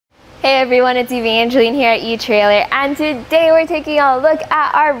Hey everyone, it's Evangeline here at eTrailer, and today we're taking a look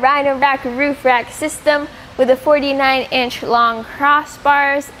at our Rhino Rack Roof Rack system with the 49-inch long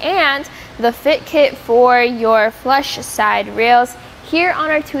crossbars and the fit kit for your flush side rails here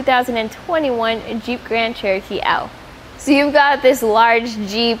on our 2021 Jeep Grand Cherokee L. So you've got this large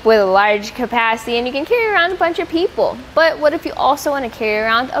Jeep with a large capacity and you can carry around a bunch of people. But what if you also want to carry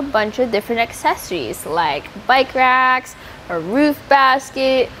around a bunch of different accessories like bike racks, a roof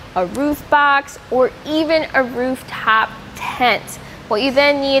basket, a roof box, or even a rooftop tent? What you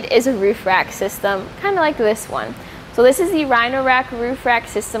then need is a roof rack system, kind of like this one. So this is the Rhino Rack Roof Rack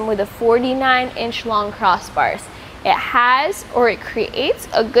system with a 49-inch long crossbars. It has, or it creates,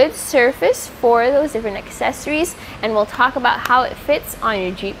 a good surface for those different accessories, and we'll talk about how it fits on your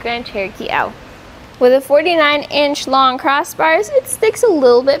Jeep Grand Cherokee L. With a 49-inch long crossbars, it sticks a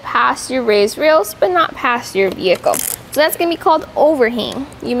little bit past your raised rails, but not past your vehicle. So that's going to be called overhang.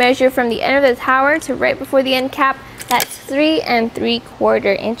 You measure from the end of the tower to right before the end cap. That's 3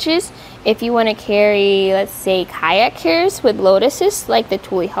 3/4 inches. If you want to carry, let's say, kayak carriers with load assist, like the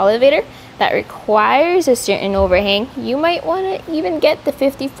Thule elevator, that requires a certain overhang, you might want to even get the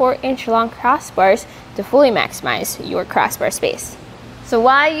 54-inch long crossbars to fully maximize your crossbar space. So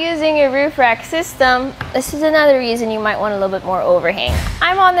while using a roof rack system, this is another reason you might want a little bit more overhang.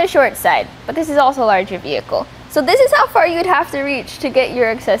 I'm on the short side, but this is also a larger vehicle. So this is how far you'd have to reach to get your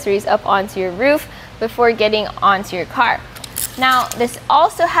accessories up onto your roof before getting onto your car. Now, this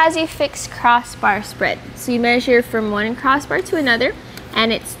also has a fixed crossbar spread. So you measure from one crossbar to another,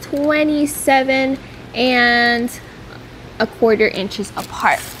 and it's 27 1/4 inches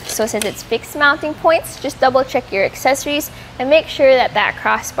apart. So since it's fixed mounting points, just double check your accessories and make sure that that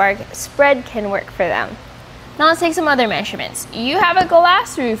crossbar spread can work for them. Now let's take some other measurements. You have a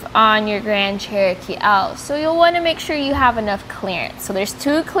glass roof on your Grand Cherokee L, so you'll want to make sure you have enough clearance. So there's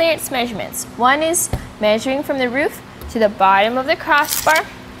two clearance measurements. One is measuring from the roof to the bottom of the crossbar,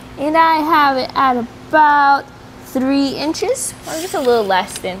 and I have it at about 3 inches, or just a little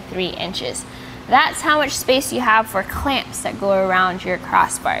less than 3 inches. That's how much space you have for clamps that go around your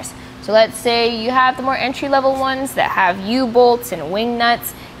crossbars. So let's say you have the more entry-level ones that have U-bolts and wing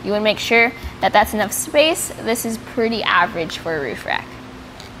nuts. You want to make sure that that's enough space. This is pretty average for a roof rack.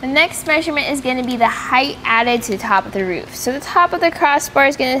 The next measurement is going to be the height added to the top of the roof. So the top of the crossbar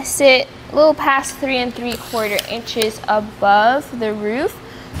is going to sit a little past 3 3/4 inches above the roof.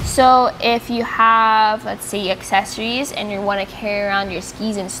 So if you have, let's say, accessories and you want to carry around your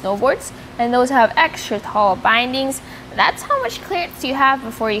skis and snowboards, and those have extra tall bindings, that's how much clearance you have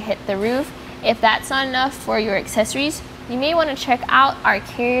before you hit the roof. If that's not enough for your accessories, you may want to check out our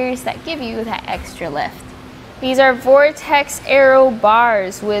carriers that give you that extra lift. These are Vortex Aero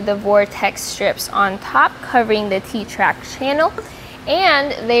bars with the Vortex strips on top covering the T-track channel.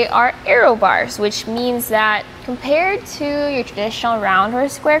 And they are aero bars, which means that compared to your traditional round or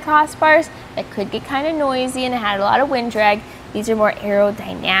square crossbars that could get kind of noisy and had a lot of wind drag, these are more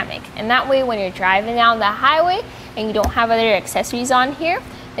aerodynamic. And that way when you're driving down the highway and you don't have other accessories on here,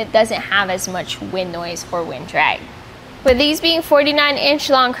 it doesn't have as much wind noise or wind drag. With these being 49-inch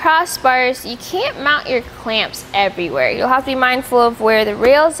long crossbars, you can't mount your clamps everywhere. You'll have to be mindful of where the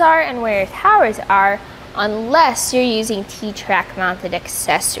rails are and where your towers are, unless you're using T-track mounted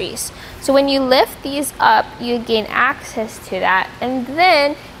accessories. So when you lift these up, you gain access to that, and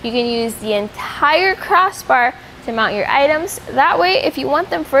then you can use the entire crossbar to mount your items. That way, if you want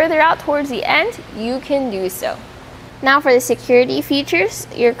them further out towards the end, you can do so. Now for the security features,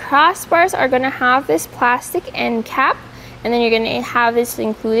 your crossbars are going to have this plastic end cap, and then you're going to have this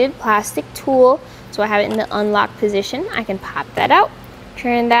included plastic tool. So I have it in the unlock position. I can pop that out,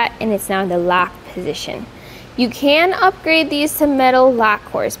 turn that, and it's now in the lock position. You can upgrade these to metal lock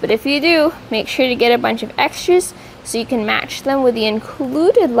cores, but if you do, make sure to get a bunch of extras so you can match them with the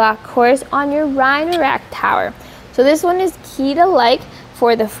included lock cores on your Rhino Rack tower. So this one is key to like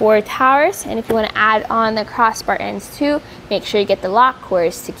for the 4 towers, and if you want to add on the crossbar ends too, make sure you get the lock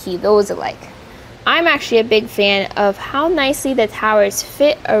cores to key those alike. I'm actually a big fan of how nicely the towers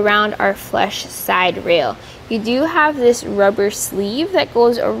fit around our flush side rail. You do have this rubber sleeve that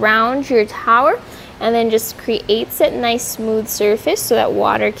goes around your tower and then just creates that nice smooth surface so that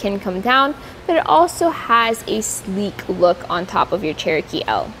water can come down, but it also has a sleek look on top of your Cherokee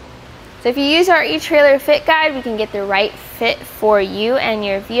L. So if you use our eTrailer fit guide, we can get the right fit for you and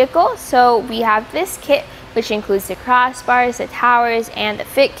your vehicle. So we have this kit, which includes the crossbars, the towers, and the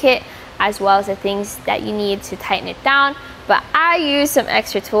fit kit, as well as the things that you need to tighten it down. But I use some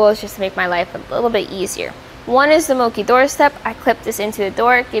extra tools just to make my life a little bit easier. One is the Moki door step. I clip this into the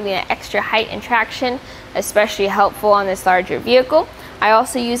door, giving it extra height and traction, especially helpful on this larger vehicle. I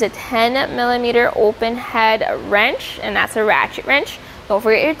also use a 10mm open head wrench, and that's a ratchet wrench. Don't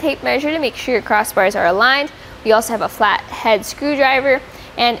forget your tape measure to make sure your crossbars are aligned. We also have a flat head screwdriver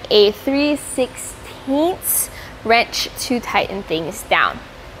and a 3/16 wrench to tighten things down.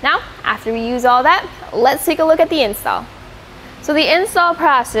 Now, after we use all that, let's take a look at the install. So the install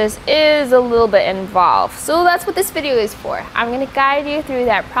process is a little bit involved, so that's what this video is for. I'm going to guide you through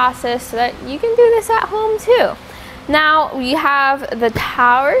that process so that you can do this at home too. Now, we have the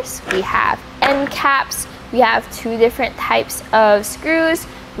towers, we have end caps, we have 2 different types of screws,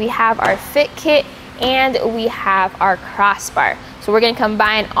 we have our fit kit, and we have our crossbar. So we're going to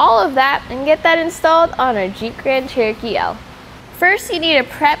combine all of that and get that installed on our Jeep Grand Cherokee L. First, you need to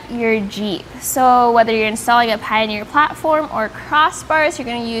prep your Jeep. So whether you're installing a Pioneer platform or crossbars, you're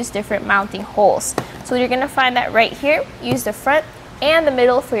going to use different mounting holes. So you're going to find that right here. Use the front and the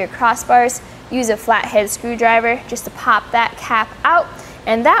middle for your crossbars. Use a flathead screwdriver just to pop that cap out,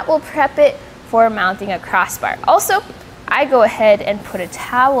 and that will prep it for mounting a crossbar. Also, I go ahead and put a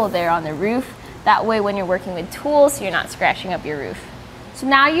towel there on the roof. That way when you're working with tools, you're not scratching up your roof. So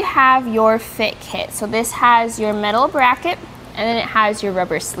now you have your fit kit. So this has your metal bracket, and then it has your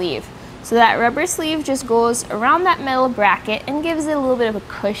rubber sleeve. So that rubber sleeve just goes around that metal bracket and gives it a little bit of a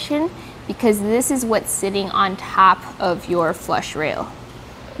cushion, because this is what's sitting on top of your flush rail.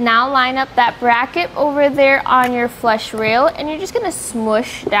 Now line up that bracket over there on your flush rail, and you're just gonna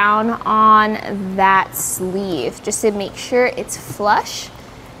smush down on that sleeve just to make sure it's flush.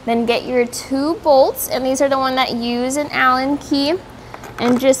 Then get your 2 bolts, and these are the one that use an Allen key,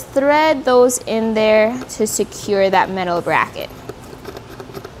 and just thread those in there to secure that metal bracket.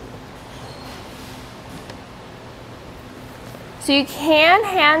 So you can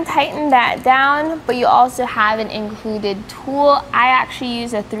hand tighten that down, but you also have an included tool. I actually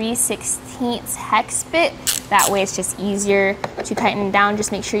use a 3/16 hex bit. That way it's just easier to tighten down.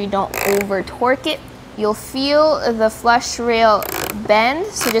 Just make sure you don't over torque it. You'll feel the flush rail bend,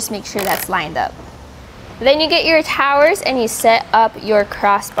 so just make sure that's lined up. Then you get your towers and you set up your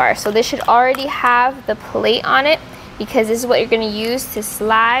crossbar. So this should already have the plate on it, because this is what you're going to use to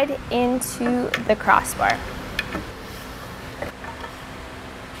slide into the crossbar.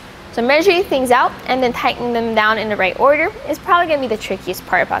 So measuring things out and then tightening them down in the right order is probably going to be the trickiest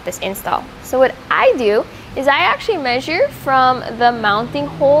part about this install. So what I do is I actually measure from the mounting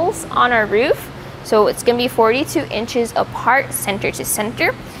holes on our roof. So it's going to be 42 inches apart, center to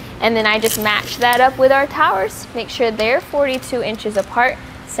center. And then I just match that up with our towers, make sure they're 42 inches apart,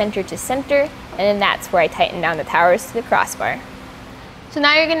 center to center, and then that's where I tighten down the towers to the crossbar. So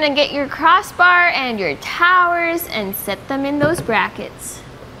now you're going to get your crossbar and your towers and set them in those brackets.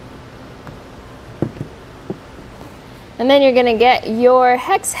 And then you're going to get your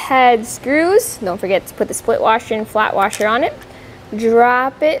hex head screws. Don't forget to put the split washer and flat washer on it.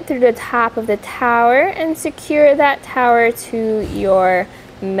 Drop it through the top of the tower and secure that tower to your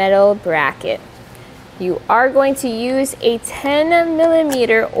metal bracket. You are going to use a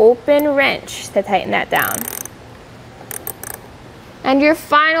 10mm open wrench to tighten that down. And your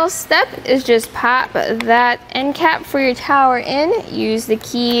final step is just pop that end cap for your tower in. Use the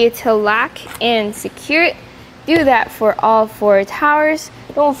key to lock and secure it. Do that for all 4 towers.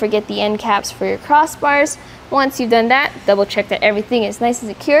 Don't forget the end caps for your crossbars. Once you've done that, double check that everything is nice and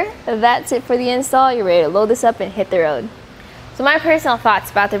secure. That's it for the install. You're ready to load this up and hit the road. So my personal thoughts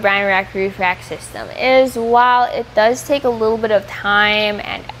about the Rhino-Rack Roof Rack system is, while it does take a little bit of time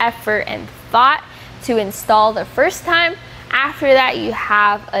and effort and thought to install the first time, after that you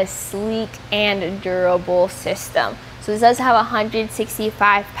have a sleek and durable system. So this does have a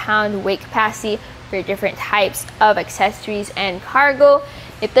 165-pound weight capacity for different types of accessories and cargo.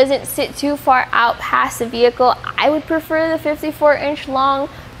 It doesn't sit too far out past the vehicle. I would prefer the 54-inch long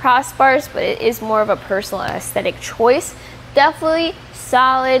crossbars, but it is more of a personal aesthetic choice. Definitely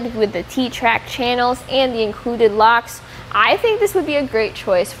solid with the T-track channels and the included locks. I think this would be a great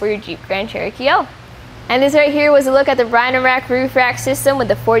choice for your Jeep Grand Cherokee L. And this right here was a look at the Rhino Rack Roof Rack system with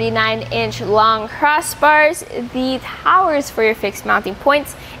the 49-inch long crossbars, the towers for your fixed mounting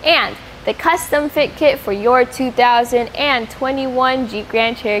points, and the custom fit kit for your 2021 Jeep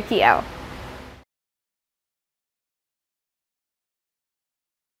Grand Cherokee L.